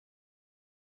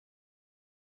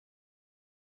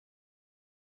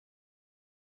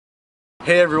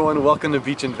Hey everyone, welcome to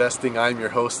Beach Investing. I'm your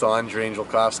host, Andrei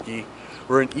Angelkovski.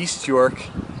 We're in East York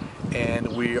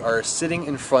and we are sitting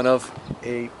in front of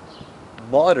a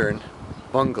modern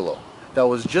bungalow that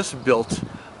was just built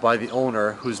by the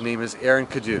owner, whose name is Ahren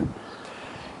Cadieux.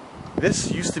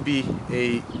 This used to be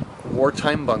a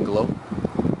wartime bungalow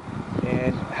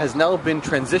and has now been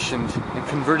transitioned and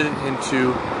converted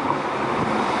into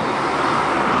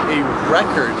a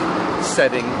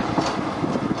record-setting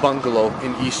bungalow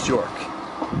in East York.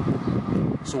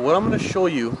 So what I'm going to show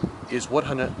you is what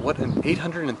an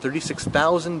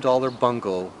 $836,000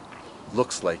 bungalow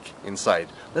looks like inside.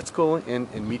 Let's go in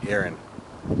and meet Ahren.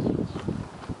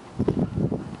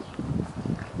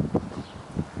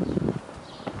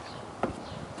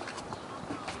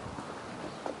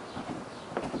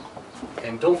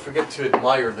 And don't forget to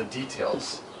admire the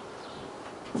details.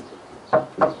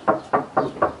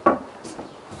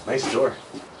 Nice door.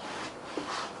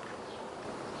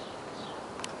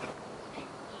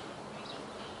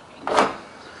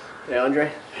 Hey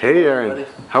Andre. Hey Ahren.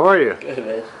 How are you? Good,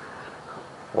 man.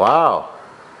 Wow.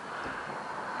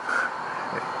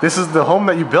 This is the home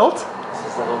that you built? This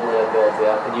is the home that I built,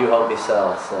 yeah. And you helped me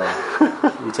sell, so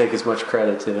you take as much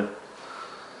credit too.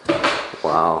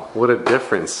 Wow, what a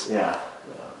difference. Yeah,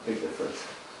 big difference.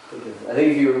 Big difference. I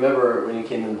think if you remember when you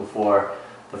came in before,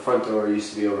 the front door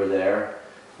used to be over there,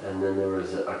 and then there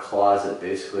was a closet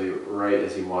basically right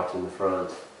as you walked in the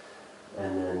front.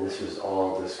 And then this was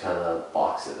all just kind of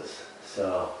boxes.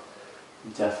 So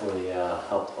you definitely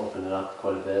helped open it up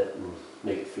quite a bit and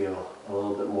make it feel a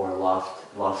little bit more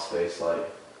loft space like.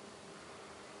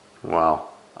 Wow,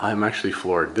 I'm actually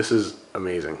floored. This is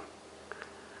amazing.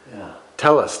 Yeah.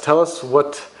 Tell us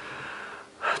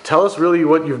really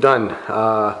what you've done.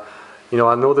 You know,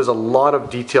 I know there's a lot of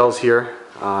details here.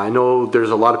 I know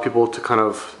there's a lot of people to kind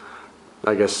of,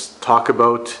 I guess, talk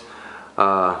about.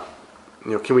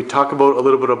 You know, can we talk about a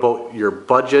little bit about your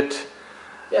budget?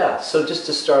 Yeah, so just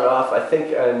to start off, I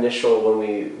think when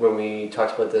we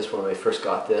talked about this, when I first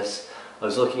got this, I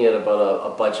was looking at about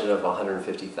a budget of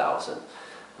 $150,000.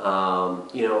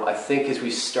 You know, I think as we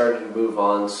started to move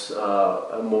on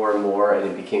more and more, and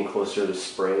it became closer to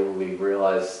spring, we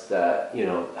realized that, you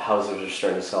know, houses are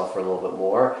starting to sell for a little bit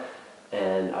more,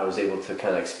 and I was able to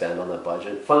kind of expand on that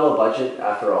budget. Final budget,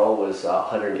 after all, was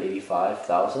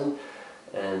 $185,000.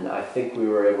 And I think we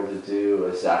were able to do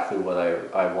exactly what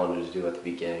I wanted to do at the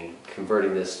beginning,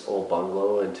 converting this old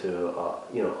bungalow into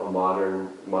you know, a modern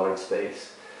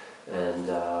space, and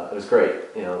it was great.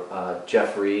 You know,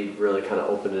 Jeff Reed really kind of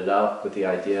opened it up with the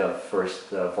idea of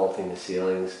first vaulting the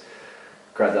ceilings.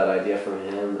 Grabbed that idea from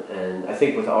him, and I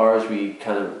think with ours we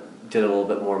kind of did a little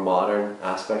bit more modern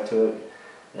aspect to it,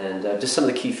 and just some of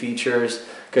the key features.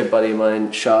 A good buddy of mine,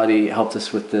 Shadi, helped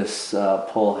us with this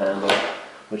pull handle,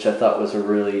 which I thought was a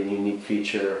really unique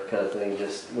feature kind of thing.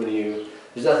 Just when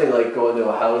there's nothing like going to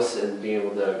a house and being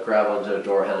able to grab onto a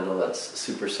door handle that's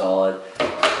super solid.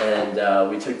 And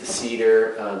we took the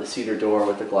cedar door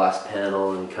with the glass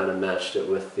panel and kind of matched it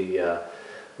with the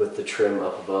trim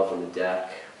up above on the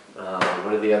deck.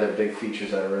 One of the other big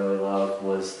features I really loved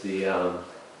was the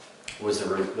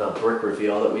brick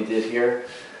reveal that we did here.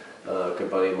 A good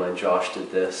buddy of mine, Josh, did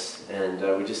this, and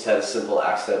we just had a simple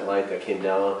accent light that came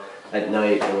down at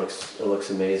night. It looks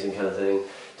amazing, kind of thing.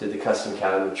 Did the custom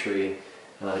cabinetry,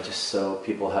 just so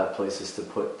people had places to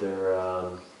put their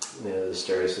you know, the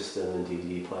stereo system and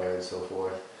DVD player and so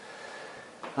forth.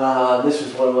 This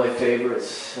was one of my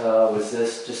favorites. Was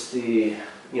this just the,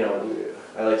 you know,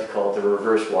 I like to call it the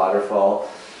reverse waterfall.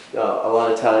 A lot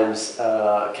of times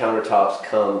countertops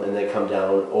come and they come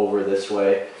down over this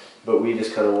way, but we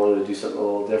just kind of wanted to do something a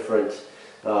little different.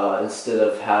 Instead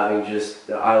of having just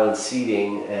the island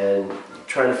seating and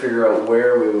trying to figure out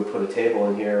where we would put a table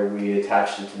in here, we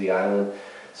attached it to the island,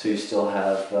 so you still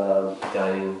have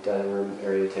dining room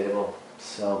area table.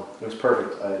 So it was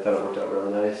perfect. I thought it worked out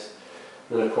really nice.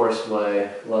 And of course my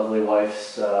lovely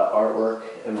wife's artwork,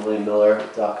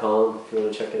 EmilyMiller.com, if you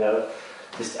want to check it out.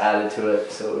 Just added to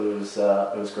it, so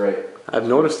it was great. I've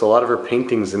noticed a lot of her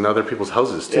paintings in other people's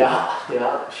houses too. Yeah,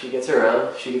 she gets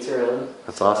around.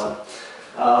 That's awesome.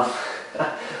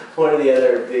 One of the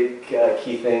other big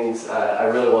key things I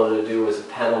really wanted to do was a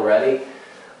panel ready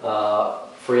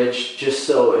fridge, just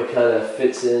so it kind of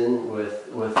fits in with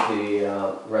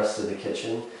the rest of the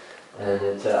kitchen,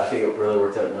 and I think it really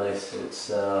worked out nice. It's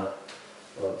well,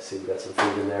 obviously we've got some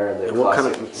food in there, and the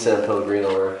classic San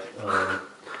Pellegrino.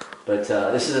 But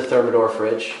this is a Thermador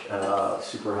fridge,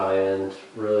 super high end,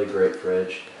 really great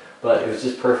fridge. But it was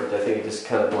just perfect. I think it just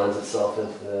kind of blends itself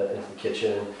into the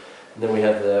kitchen. And then we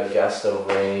have the gas stove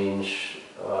range,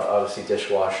 obviously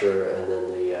dishwasher, and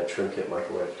then the trim kit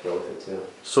microwave to go with it too.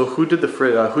 So who did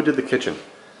the kitchen?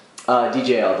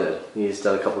 DJL did. He's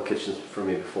done a couple of kitchens for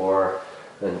me before,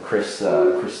 and Chris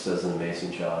does an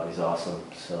amazing job. He's awesome.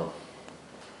 So.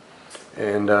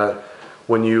 And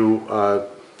when you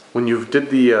did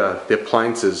the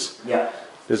appliances, Yeah.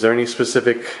 is there any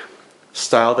specific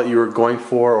style that you were going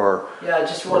for, or Yeah, I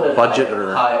just wanted budget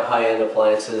high-end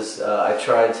appliances. I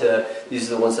tried to. These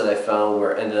are the ones that I found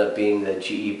where ended up being the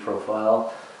GE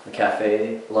profile, the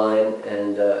cafe line,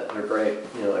 and they're great.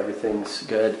 You know, everything's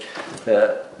good.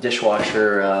 The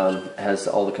dishwasher has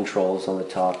all the controls on the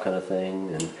top, kind of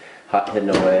thing, and hidden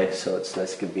away, so it's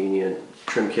nice, convenient.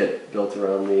 Trim kit built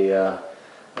around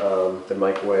the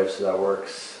microwave, so that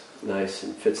works nice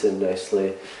and fits in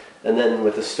nicely. And then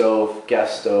with the stove,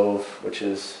 gas stove, which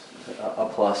is a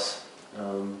plus.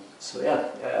 So yeah,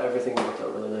 everything worked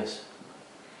out really nice.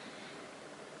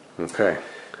 Okay.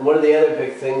 And one of the other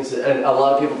big things, and a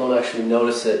lot of people don't actually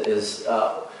notice it, is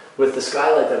with the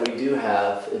skylight that we do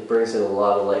have, it brings in a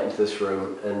lot of light into this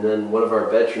room. And then one of our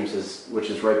bedrooms,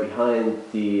 which is right behind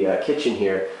the kitchen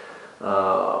here,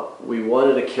 we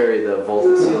wanted to carry the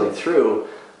vaulted ceiling through,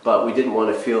 but we didn't want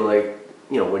to feel like,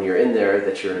 you know, when you're in there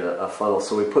that you're in a funnel.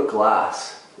 So we put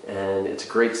glass, and it's a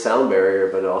great sound barrier,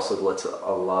 but it also lets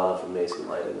a lot of amazing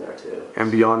light in there too.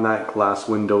 And beyond that glass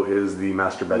window is the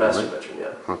master bedroom. Master right? bedroom,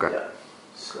 yeah. Okay. Yeah.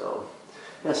 So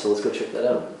let's go check that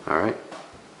out. All right.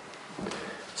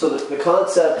 So the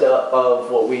concept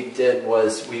of what we did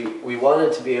was we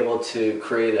wanted to be able to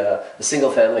create a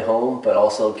single family home, but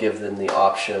also give them the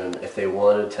option, if they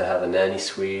wanted to have a nanny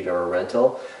suite or a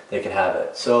rental, they could have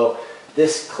it. So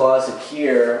this closet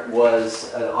here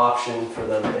was an option for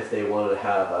them if they wanted to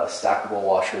have a stackable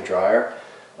washer and dryer.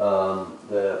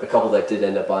 The couple that did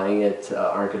end up buying it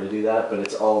aren't going to do that, but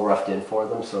it's all roughed in for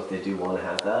them, so if they do want to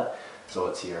have that, so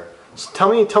it's here. So tell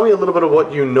me a little bit of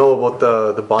what you know about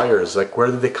the buyers. Like, where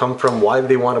did they come from? Why did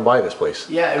they want to buy this place?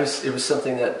 Yeah, it was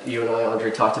something that you and I,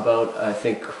 Andrei, talked about. I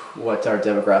think what our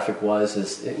demographic was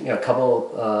is, you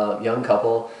know, young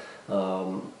couple,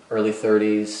 early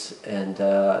 30s, and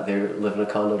they live in a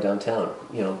condo downtown.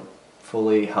 You know,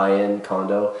 fully high-end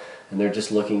condo, and they're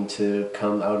just looking to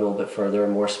come out a little bit further,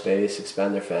 more space,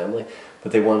 expand their family.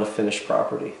 But they want a finished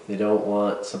property. They don't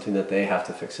want something that they have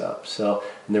to fix up. So,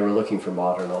 and they were looking for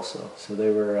modern also. So they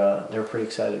were pretty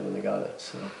excited when they got it.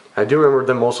 So I do remember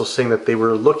them also saying that they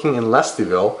were looking in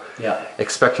Lestyville, yeah,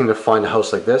 expecting to find a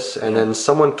house like this, and then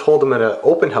someone told them at an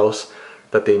open house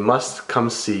that they must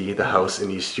come see the house in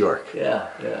East York. Yeah,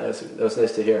 that was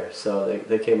nice to hear. So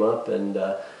they came up, and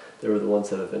they were the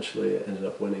ones that eventually ended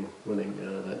up winning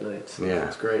that night. So yeah, it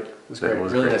was great. It was great.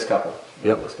 Was really great. Nice couple.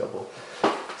 Yep. Nice couple.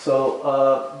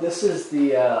 So this is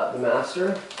the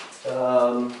master.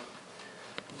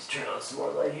 Let's turn on some more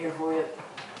light here for you.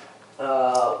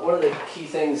 One of the key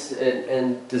things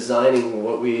in designing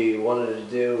what we wanted to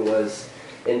do was,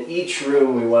 in each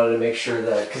room we wanted to make sure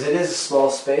that, because it is a small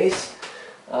space,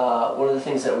 one of the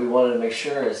things that we wanted to make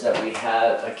sure is that we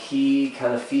had a key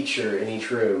kind of feature in each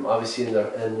room. Obviously in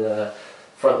the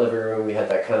front living room we had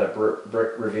that kind of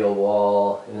brick reveal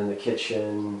wall, and in the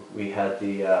kitchen we had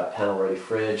the panel ready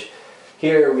fridge.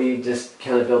 Here we just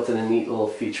kind of built in a neat little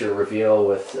feature reveal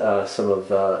with some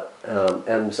of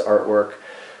M's artwork,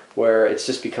 where it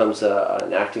just becomes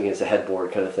an acting as a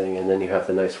headboard kind of thing, and then you have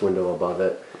the nice window above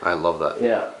it. I love that.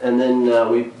 Yeah, and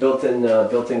then we built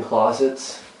in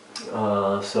closets.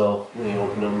 So when you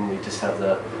open them, we just have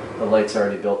the lights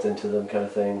already built into them, kind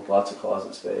of thing. Lots of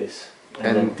closet space.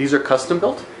 And then, these are custom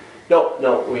built?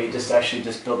 No, we actually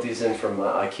built these in from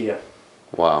IKEA.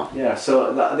 Wow. Yeah,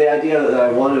 so the idea that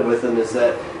I wanted with them is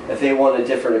that if they wanted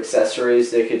different accessories,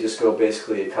 they could just go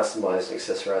basically customize and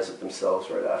accessorize it themselves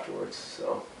right afterwards.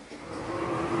 So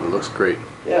it looks great.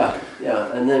 Yeah,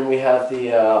 and then we have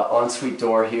the ensuite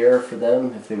door here for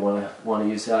them if they want to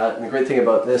use that. And the great thing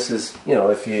about this is, you know,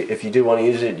 if you do want to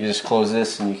use it, you just close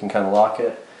this and you can kind of lock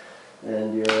it,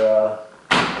 and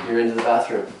you're into the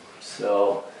bathroom.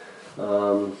 So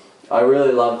I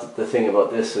really loved the thing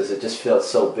about this is it just felt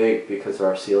so big because of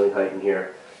our ceiling height in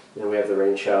here. And we have the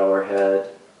rain shower head.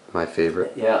 My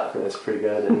favorite. Yeah, that's pretty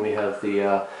good. And we have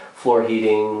the floor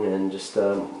heating and just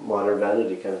modern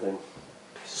vanity kind of thing.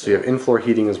 So you have in-floor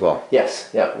heating as well? Yes,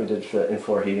 yeah, we did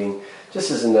in-floor heating,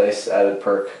 just as a nice added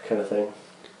perk kind of thing.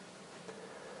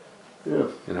 Yeah.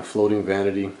 And a floating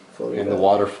vanity and the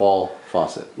waterfall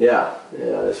faucet. Yeah,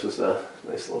 this was a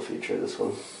nice little feature, this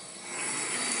one.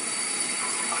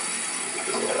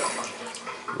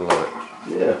 Love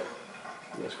it. Yeah,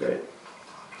 that's great.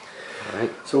 All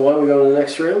right. So why don't we go to the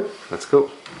next room? Let's go.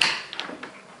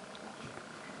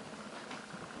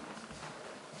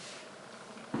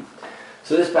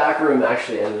 So this back room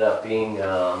actually ended up being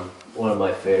one of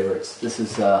my favorites. This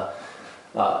is a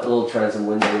little transom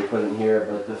window we put in here,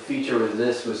 but the feature with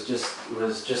this was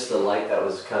just the light that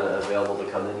was kind of available to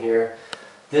come in here.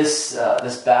 This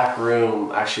back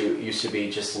room actually used to be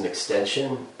just an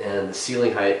extension, and the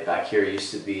ceiling height back here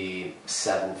used to be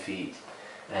 7 feet.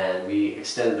 And we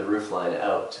extended the roof line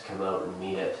out to come out and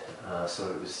meet it, so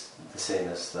it was the same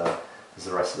as the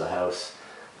rest of the house.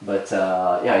 But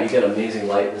yeah, you get amazing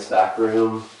light in this back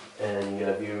room, and you get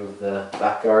a view of the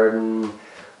back garden.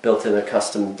 Built in a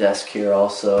custom desk here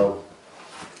also,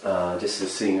 just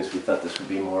as seeing as we thought this would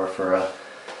be more for a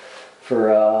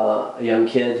young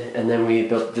kid. And then we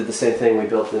did the same thing. We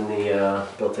built in the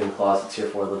built-in closets here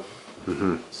for them.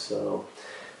 Mm-hmm. So.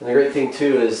 And the great thing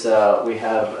too is we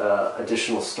have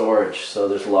additional storage, so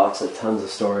there's tons of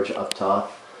storage up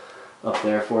top, up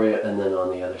there for you, and then on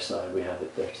the other side we have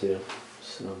it there too.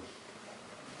 So.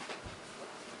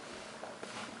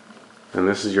 And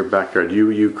this is your backyard.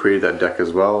 You created that deck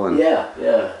as well, and yeah.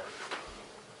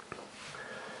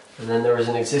 And then there was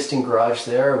an existing garage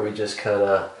there. We just kind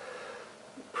of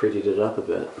prettied it up a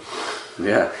bit.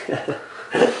 Yeah.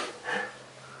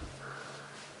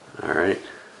 All right.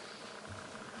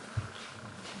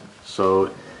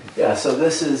 So yeah, so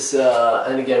this is,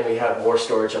 and again we have more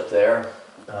storage up there.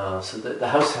 So the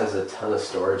house has a ton of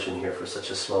storage in here for such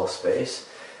a small space.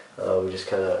 We just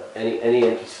kind of, any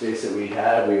empty space that we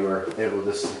had, we were able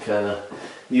just to kind of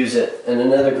use it. And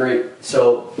another great,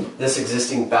 so this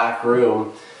existing back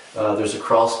room, there's a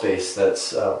crawl space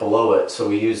that's below it, so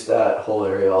we used that whole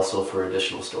area also for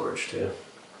additional storage too.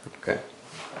 okay.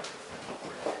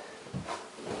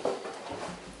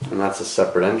 And that's a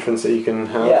separate entrance that you can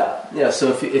have? Yeah.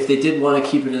 So if they did want to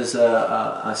keep it as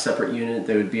a separate unit,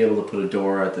 they would be able to put a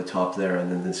door at the top there,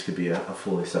 and then this could be a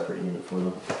fully separate unit for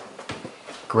them.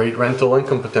 Great rental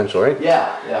income potential, right?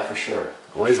 Yeah, for sure.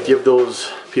 Always give those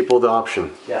people the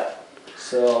option. Yeah.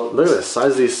 So look at the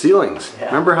size of these ceilings. Yeah.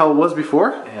 Remember how it was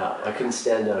before? Yeah, I couldn't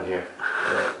stand out here.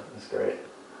 Yeah, that's great.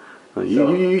 Well,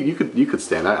 you could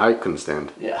stand. I couldn't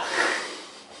stand. Yeah.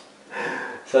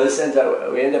 So this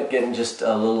we end up getting just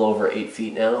a little over 8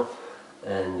 feet now,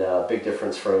 and big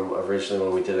difference from originally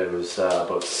when we did it was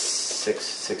about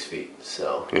six feet.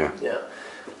 So yeah.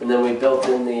 And then we built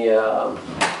in the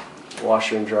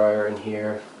washer and dryer in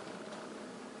here.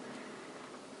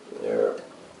 There,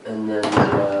 and then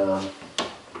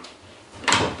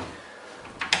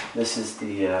this is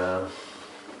the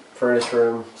furnace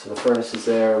room. So the furnace is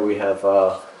there. We have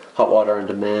hot water on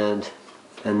demand.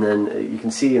 And then you can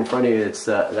see in front of you,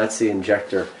 that's the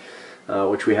injector,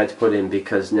 which we had to put in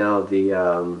because now the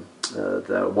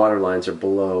water lines are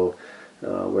below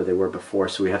where they were before,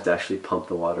 so we have to actually pump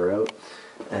the water out.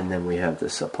 And then we have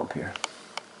this pump here.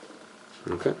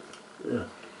 Okay. Yeah.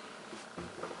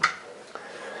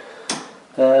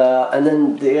 And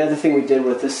then the other thing we did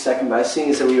with this second bathroom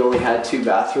is that we only had 2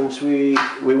 bathrooms. We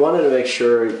wanted to make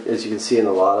sure, as you can see in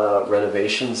a lot of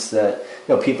renovations, that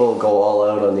people go all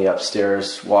out on the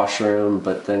upstairs washroom,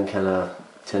 but then kind of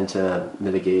tend to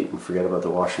mitigate and forget about the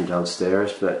washroom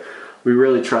downstairs. But we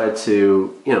really tried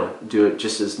to do it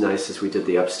just as nice as we did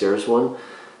the upstairs one,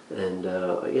 and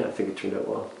yeah, I think it turned out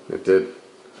well. It did.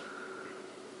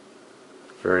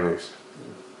 Very nice.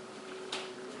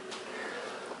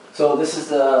 So this is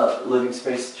the living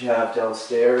space that you have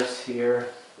downstairs here.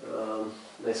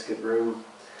 Nice good room.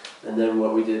 And then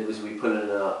what we did was we put in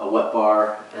a wet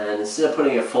bar, and instead of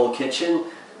putting a full kitchen,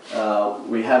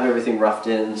 we have everything roughed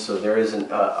in, so there is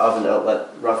an oven outlet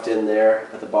roughed in there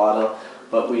at the bottom.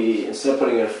 But instead of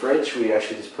putting in a fridge, we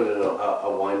actually just put in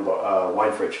a wine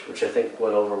fridge, which I think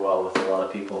went over well with a lot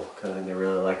of people. I think they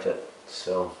really liked it.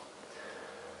 So.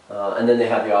 And then they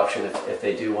have the option, if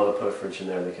they do want to put a fridge in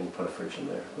there, they can put a fridge in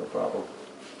there, no problem.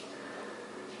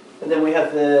 And then we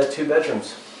have the 2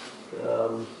 bedrooms.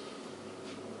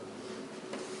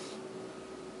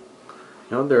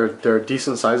 They're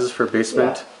decent sizes for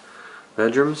basement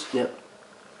bedrooms. Yeah.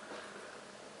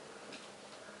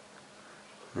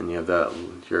 And you have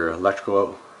your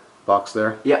electrical box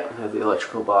there. Yeah, we have the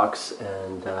electrical box,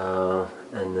 and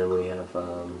then we have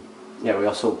we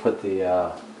also put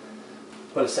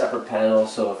a separate panel,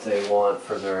 so if they want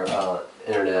for their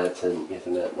internet and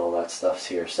Ethernet and all that stuff's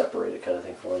here, separated kind of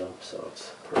thing for them. So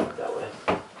it's perfect that way.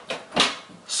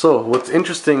 So what's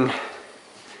interesting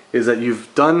is that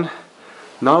you've done,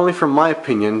 not only from my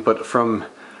opinion, but from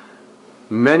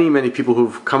many people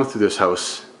who've come through this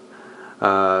house,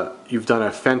 you've done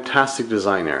a fantastic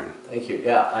design, Ahren. Thank you.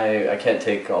 Yeah, I can't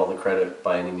take all the credit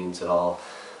by any means at all.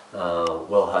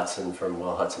 Will Hudson from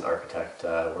Will Hudson Architect,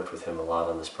 worked with him a lot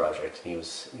on this project. He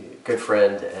was a good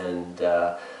friend and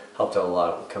helped out a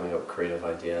lot with coming up with creative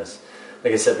ideas.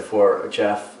 Like I said before,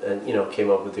 Jeff came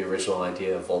up with the original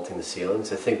idea of vaulting the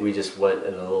ceilings. I think we just went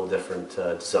in a little different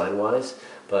design-wise,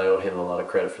 but I owe him a lot of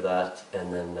credit for that.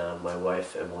 And then my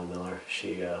wife, Emily Miller,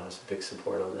 she was a big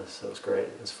support on this, so it was great.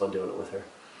 It was fun doing it with her.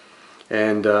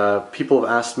 And people have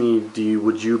asked me,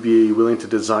 would you be willing to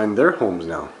design their homes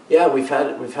now? Yeah, we've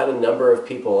had a number of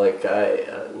people. Like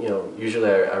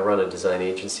usually I run a design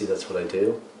agency. That's what I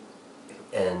do,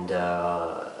 and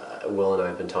Will and I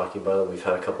have been talking about it. We've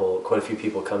had quite a few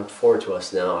people come forward to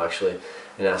us now, actually,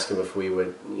 and ask them if we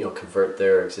would, convert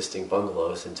their existing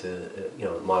bungalows into,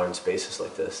 modern spaces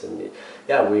like this. And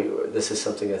yeah, this is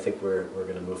something I think we're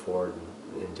going to move forward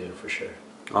and do for sure.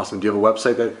 Awesome. Do you have a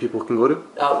website that people can go to?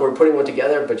 We're putting one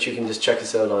together, but you can just check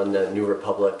us out on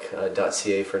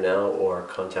newrepublic.ca for now, or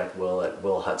contact Will at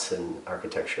Will Hudson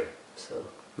Architecture. So.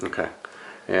 Okay.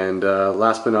 And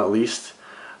last but not least,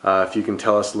 if you can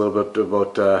tell us a little bit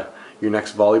about your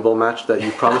next volleyball match that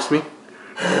you promised me.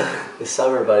 This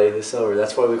summer, buddy. This summer.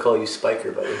 That's why we call you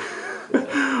Spiker, buddy.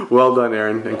 Yeah. Well done,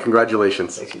 Ahren, and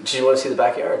congratulations. Thank you. Do you want to see the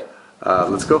backyard?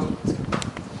 Let's go.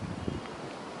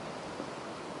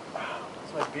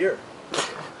 My beer.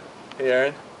 Hey,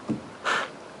 Ahren.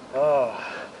 Oh,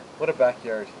 what a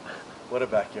backyard. What a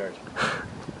backyard.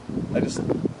 I just,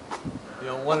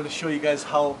 wanted to show you guys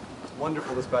how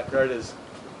wonderful this backyard is.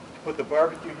 Put the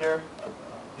barbecue here.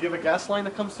 Do you have a gas line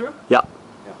that comes through? Yeah.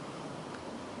 Yeah.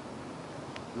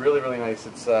 Really, really nice.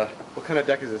 It's, what kind of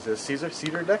deck is this? Is it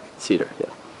cedar deck? Cedar, yeah.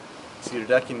 Cedar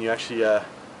deck, and you actually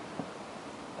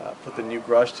put the new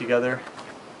garage together.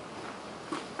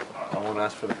 I won't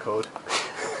ask for the code.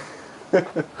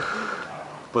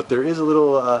 But there is a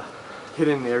little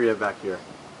hidden area back here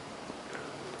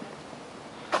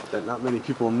that not many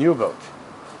people knew about.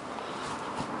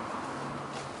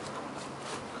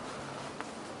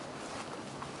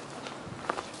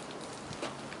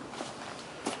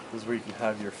 This is where you can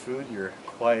have your food, your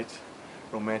quiet,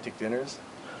 romantic dinners,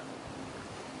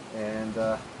 and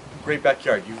great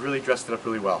backyard. You really dressed it up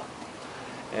really well.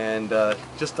 And I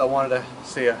wanted to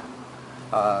say a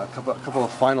couple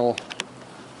of final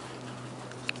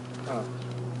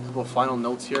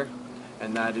notes here,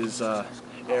 and that is,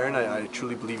 Ahren, I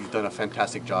truly believe you've done a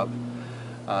fantastic job.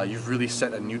 You've really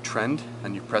set a new trend, a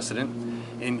new precedent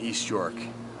in East York.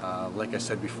 Like I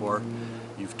said before,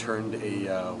 you've turned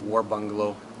a war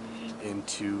bungalow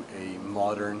into a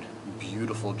modern,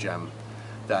 beautiful gem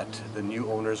that the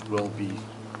new owners will be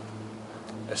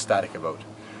ecstatic about.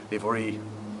 They've already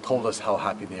told us how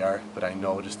happy they are, but I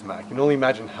know I can only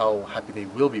imagine how happy they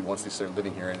will be once they start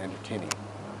living here and entertaining.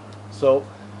 So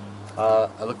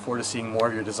I look forward to seeing more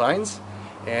of your designs,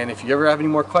 and if you ever have any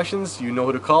more questions, you know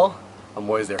who to call. I'm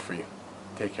always there for you.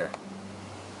 Take care.